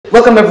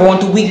Welcome everyone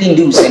to Weekly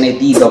News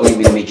NIDW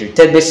Minimajor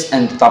Tidbits,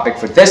 and the topic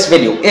for this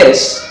video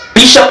is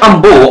Bishop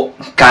Ambo,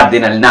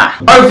 Cardinal na.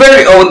 Our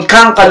very own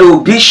Kangkalu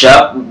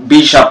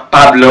Bishop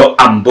Pablo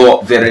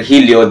Ambo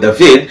Virgilio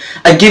David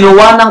ay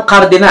ginawa ng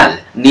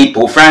Cardinal ni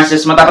Pope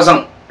Francis matapos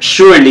ang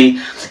surely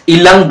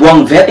ilang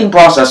buwang vetting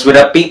process with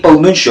a papal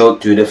nuncio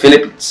to the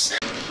Philippines.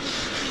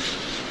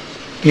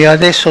 E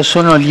adesso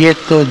sono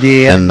lieto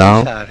di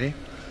annunciare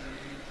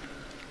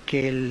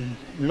che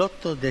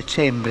l'8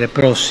 dicembre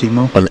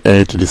prossimo on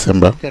 8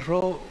 December,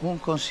 terrò un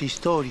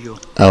consistorio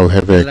I'll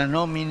have per la a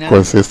nomina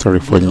consistory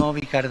for di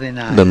nuovi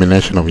cardinali.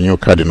 nomination of new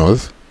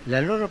cardinals, La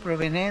loro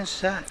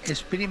provenienza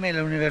esprime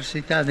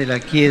l'università della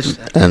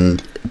Chiesa and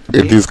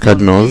these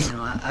cardinals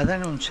ad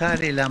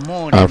annunciare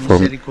l'amore are from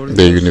the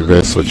misericordioso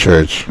Universal di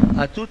Church.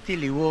 Dio a tutti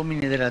gli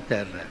uomini della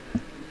terra.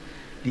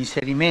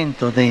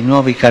 L'inserimento dei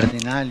nuovi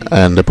cardinali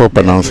And the Pope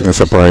announcing a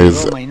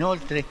surprise Roma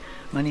inoltre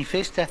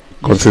manifesta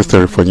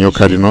consistory for new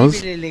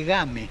cardinals il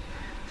legame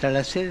tra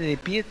la sede di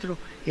Pietro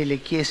e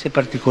le chiese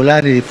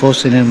particolari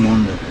diffuse nel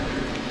mondo.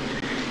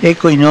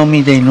 Ecco i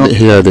nomi dei nuovi.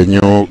 Here are the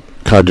new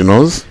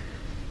cardinals.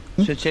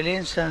 Sua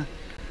Eccellenza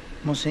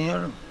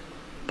Monsignor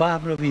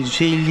Pablo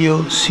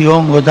Virgilio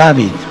Siongo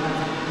David,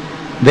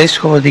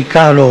 Vescovo di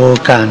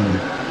Caloocan,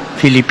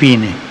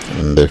 Filippine.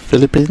 In the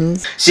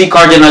Philippines, Si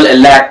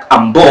Cardinal-elect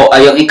Ambo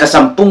ay ang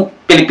ikasampung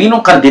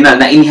Pilipinong kardinal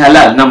na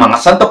inihalal ng mga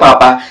Santo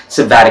Papa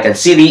sa Vatican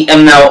City,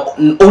 and now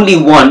only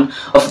one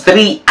of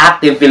 3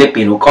 active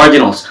Filipino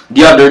cardinals,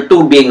 the other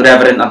 2 being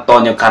Reverend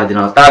Antonio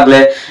Cardinal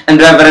Tagle and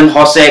Reverend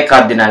Jose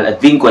Cardinal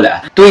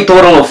Advincula, to a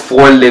total of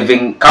 4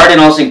 living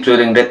cardinals,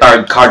 including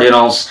retired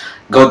cardinals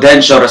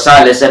Gaudencio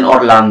Rosales and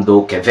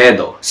Orlando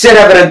Quevedo. Si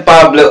Reverend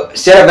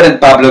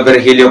Pablo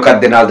Virgilio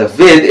Cardinal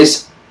David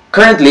is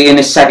currently in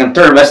his 2nd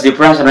term as the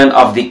president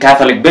of the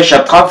Catholic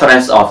Bishop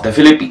Conference of the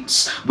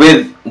Philippines,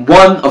 with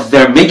one of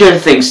their major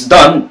things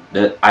done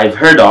that I've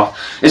heard of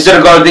is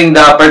regarding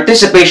the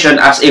participation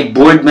as a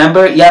board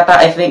member yata,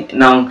 I think,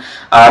 ng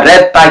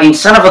red tagging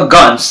son of a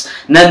guns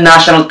na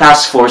National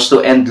Task Force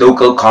to End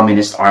Local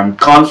Communist Armed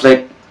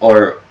Conflict,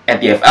 or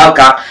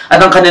NTF-ELCAC, at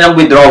ang kanilang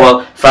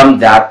withdrawal from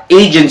that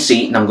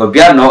agency ng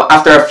gobyerno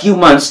after a few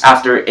months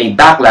after a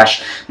backlash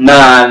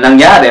na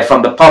nangyari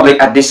from the public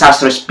at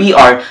disastrous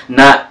PR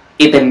na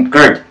it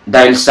incurred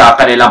dahil sa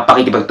kanilang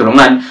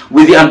pakikipagtulungan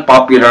with the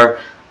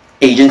unpopular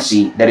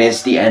agency that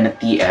is the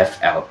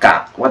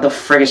NTF-ELCAC. What the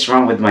frick is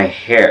wrong with my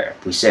hair?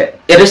 We said.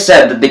 It is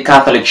said that the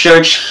Catholic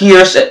Church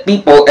hears at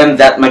people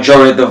and that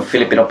majority of the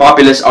Filipino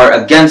populace are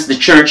against the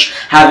Church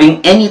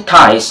having any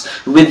ties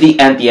with the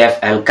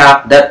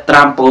NTF-ELCAC that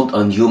trampled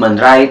on human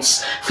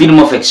rights, freedom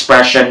of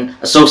expression,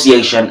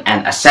 association,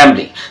 and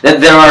assembly.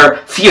 That there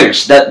are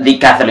fears that the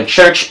Catholic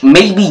Church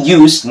may be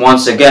used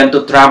once again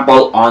to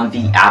trample on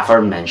the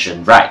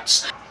aforementioned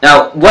rights.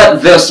 Now,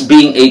 what does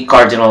being a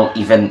cardinal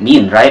even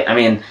mean, right? I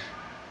mean,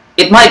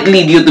 it might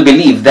lead you to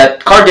believe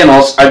that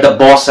cardinals are the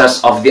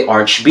bosses of the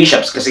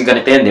archbishops. Kasi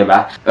ganito yun, di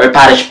ba? Or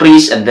parish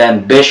priest, and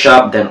then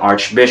bishop, then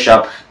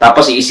archbishop.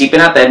 Tapos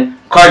iisipin natin,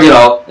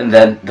 cardinal, and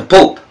then the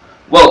pope.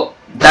 Well,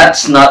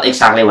 that's not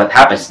exactly what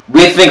happens.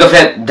 We think of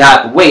it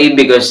that way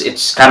because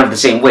it's kind of the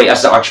same way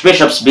as the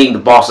archbishops being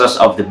the bosses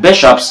of the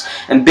bishops,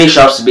 and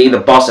bishops being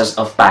the bosses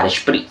of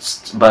parish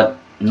priests. But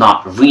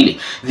not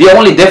really. The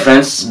only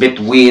difference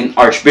between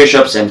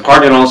archbishops and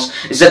cardinals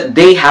is that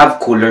they have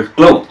cooler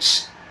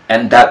clothes,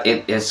 and that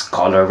it is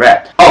color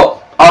red. Oh,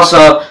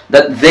 also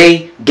that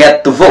they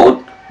get to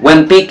vote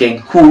when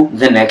picking who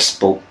the next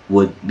pope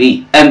would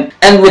be. And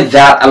with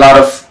that, a lot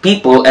of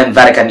people and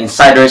Vatican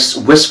insiders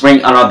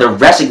whispering another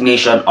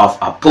resignation of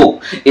a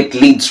pope. It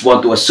leads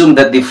one to assume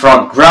that the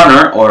front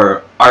runner,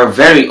 or our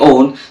very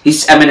own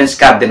His Eminence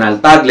Cardinal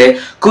Tagle,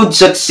 could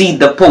succeed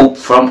the Pope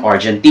from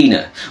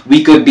Argentina.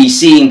 We could be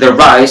seeing the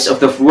rise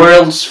of the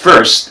world's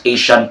first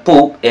Asian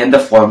Pope in the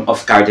form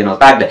of Cardinal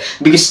Tagle.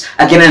 Because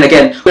again and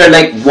again, we're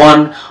like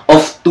one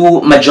of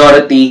 2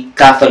 majority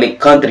Catholic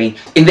country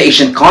in the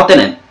Asian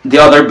continent, the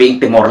other being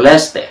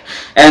Timor-Leste.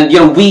 And you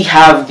know, we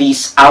have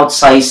this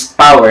outsized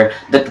power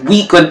that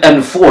we could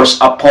enforce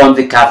upon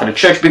the Catholic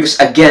Church, because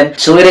again,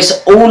 so it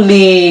is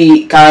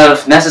only kind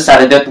of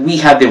necessary that we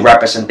have the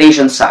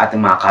representation sa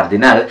ating mga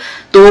cardinal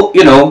to,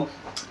 you know,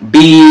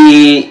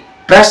 be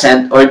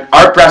present, or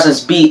our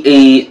presence be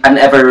an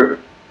ever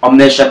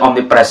omniscient,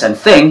 omnipresent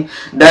thing,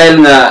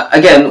 dahil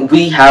again,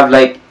 we have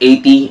like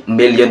 80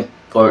 million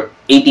or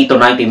 80 to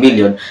 90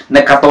 million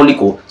na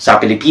Katoliko sa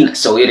Pilipinas.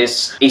 So it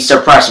is a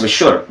surprise for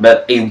sure,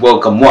 but a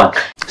welcome one.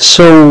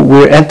 So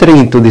we're entering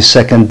into the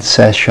 2nd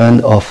session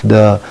of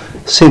the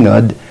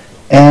Synod,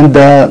 and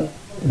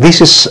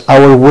this is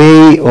our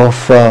way of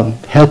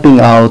helping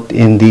out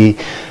in the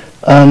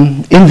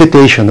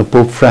invitation of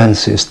Pope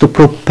Francis to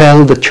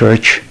propel the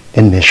Church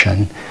in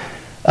mission.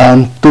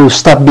 To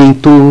stop being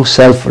too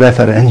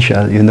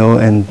self-referential, you know,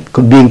 and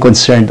being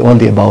concerned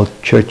only about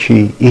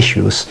churchy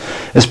issues,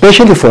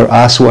 especially for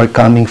us who are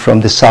coming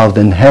from the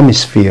Southern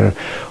Hemisphere,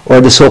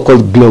 or the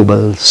so-called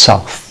Global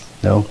South.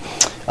 You know?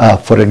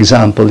 For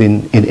example,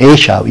 in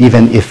Asia,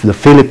 even if the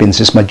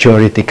Philippines is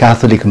majority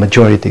Catholic,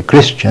 majority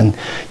Christian,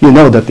 you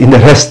know that in the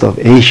rest of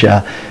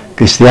Asia,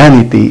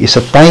 Christianity is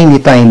a tiny,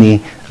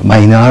 tiny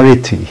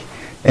minority.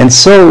 And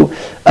so,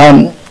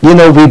 you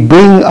know, we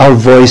bring our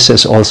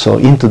voices also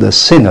into the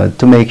Synod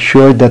to make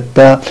sure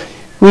that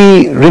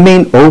we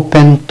remain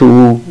open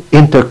to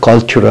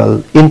intercultural,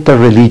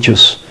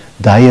 interreligious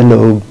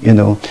dialogue, you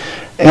know.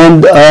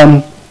 And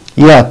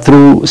yeah,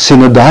 through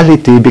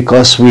synodality,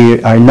 because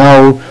we are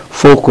now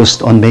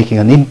focused on making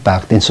an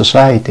impact in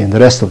society and the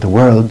rest of the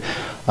world,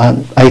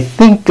 I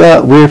think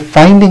we're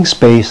finding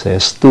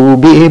spaces to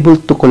be able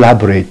to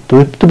collaborate,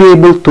 to be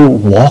able to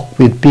walk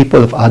with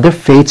people of other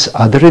faiths,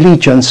 other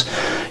religions,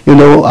 you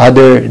know,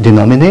 other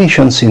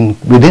denominations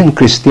within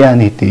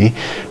Christianity,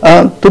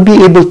 to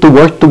be able to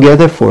work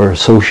together for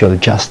social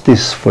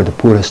justice, for the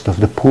poorest of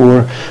the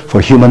poor,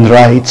 for human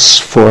rights,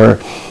 for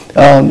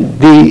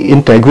the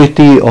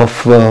integrity of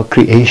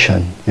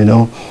creation, you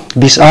know.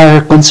 These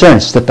are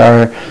concerns that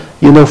are,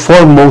 you know,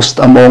 foremost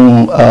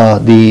among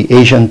the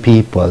Asian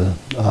people.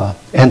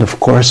 And of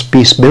course,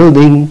 peace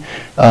building,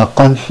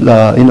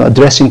 you know,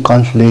 addressing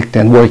conflict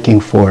and working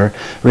for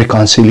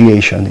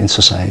reconciliation in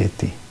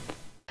society.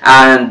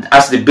 And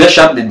as the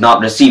bishop did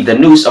not receive the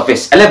news of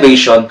his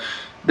elevation,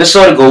 the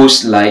story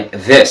goes like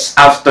this.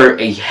 After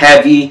a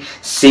heavy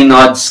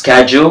synod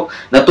schedule,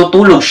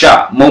 natutulog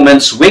siya.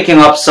 Moments waking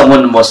up,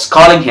 someone was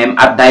calling him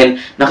at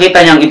dahil nakita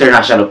niyang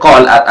international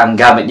call at ang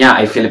gamit niya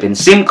ay Philippine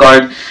SIM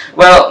card,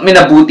 well,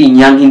 minabuti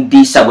niyang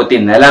hindi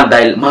sagutin na lang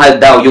dahil mahal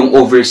daw yung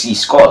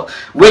overseas call,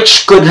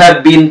 which could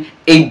have been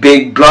a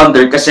big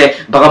blunder kasi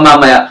baka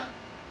mamaya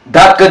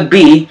that could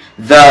be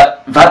the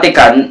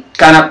Vatican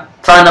kind of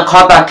trying to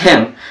contact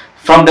him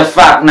from the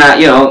fact na,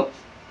 you know,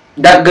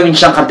 that gawin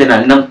siyang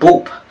Cardinal ng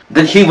Pope.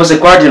 That he was a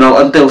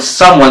Cardinal until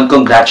someone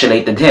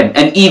congratulated him.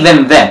 And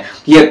even then,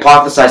 he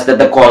hypothesized that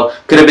the call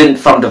could have been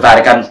from the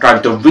Vatican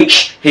trying to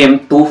reach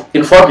him to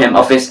inform him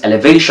of his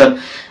elevation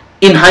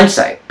in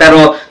hindsight.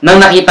 Pero nang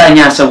nakita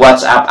niya sa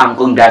WhatsApp ang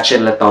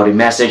congratulatory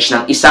message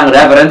ng isang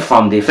reverend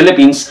from the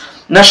Philippines,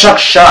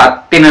 na-shock siya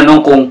at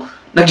tinanong kung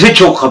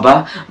nag-joke ka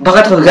ba?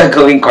 Bakit ka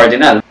gagawing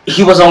Cardinal?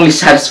 He was only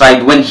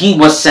satisfied when he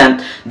was sent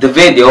the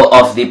video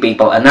of the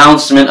papal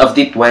announcement of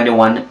the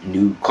 21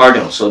 new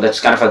cardinals. So that's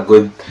kind of a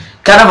good,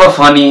 kind of a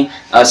funny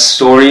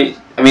story.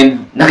 I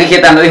mean,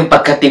 nakikita na yung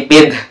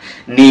pagkatipid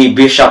ni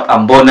Bishop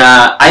Ambo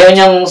na ayaw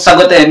niyang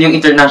sagutin yung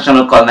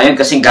international call na yun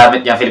kasi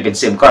gamit niya Philippine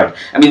SIM card.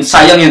 I mean,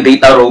 sayang yung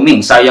data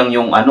roaming, sayang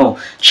yung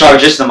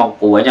charges na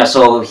makukuha niya.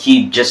 So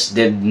he just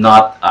did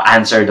not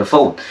answer the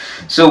phone.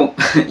 So,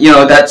 you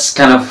know, that's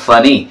kind of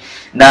funny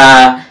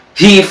na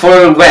he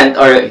forgo.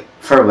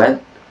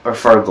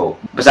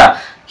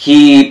 Basta,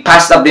 he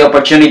passed up the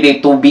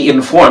opportunity to be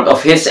informed of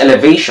his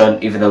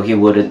elevation, even though he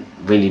wouldn't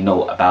really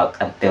know about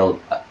until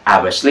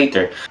hours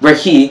later, where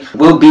he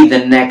will be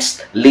the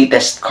next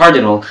latest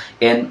cardinal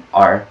in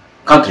our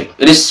country.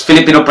 It is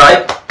Filipino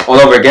pride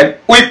all over again.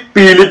 Uy,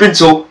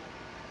 Philippines, oh!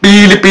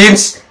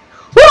 Philippines!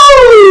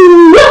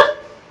 Woo!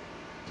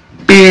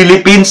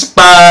 Philippines,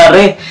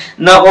 pare!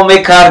 Naku,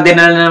 may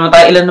cardinal na naman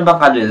tayo. Ilan na ba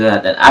cardinal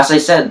natin? As I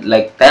said,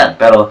 like 10.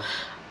 Pero,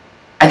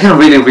 I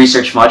didn't really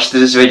research much to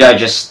this video. I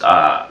just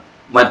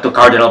went to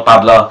Cardinal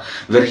Pablo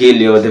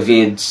Virgilio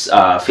David's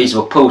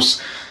Facebook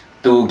post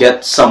to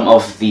get some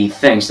of the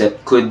things that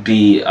could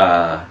be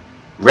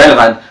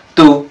relevant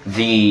to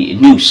the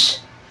news.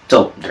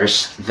 So,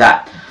 there's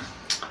that.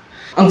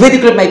 Ang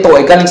video clip na ito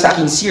ay galing sa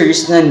aking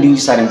series na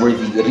News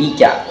Worthy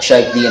Recap.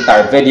 Check the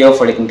entire video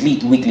for the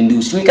complete weekly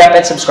news recap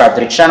and subscribe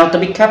to the channel to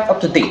be kept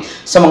up to date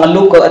sa mga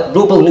local at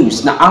global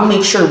news na I'll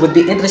make sure would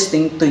be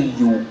interesting to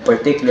you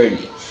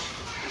particularly.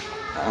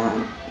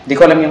 Di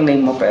ko alam yung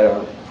name mo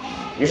pero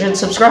you should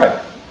subscribe.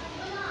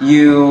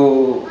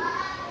 You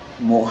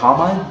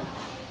Muhammad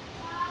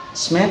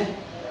Smith?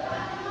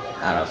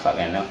 I don't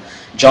fucking know.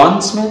 John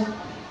Smith?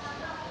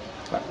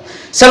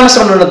 Salamat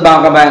sa manonood mga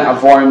kabayan.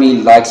 Avoir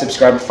me, like,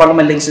 subscribe, follow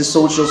my links in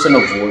socials and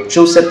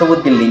AvoirJoseph na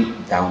would be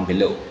linked down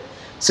below.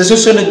 Sa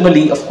susunod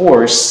muli, of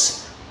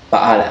course,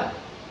 paalam.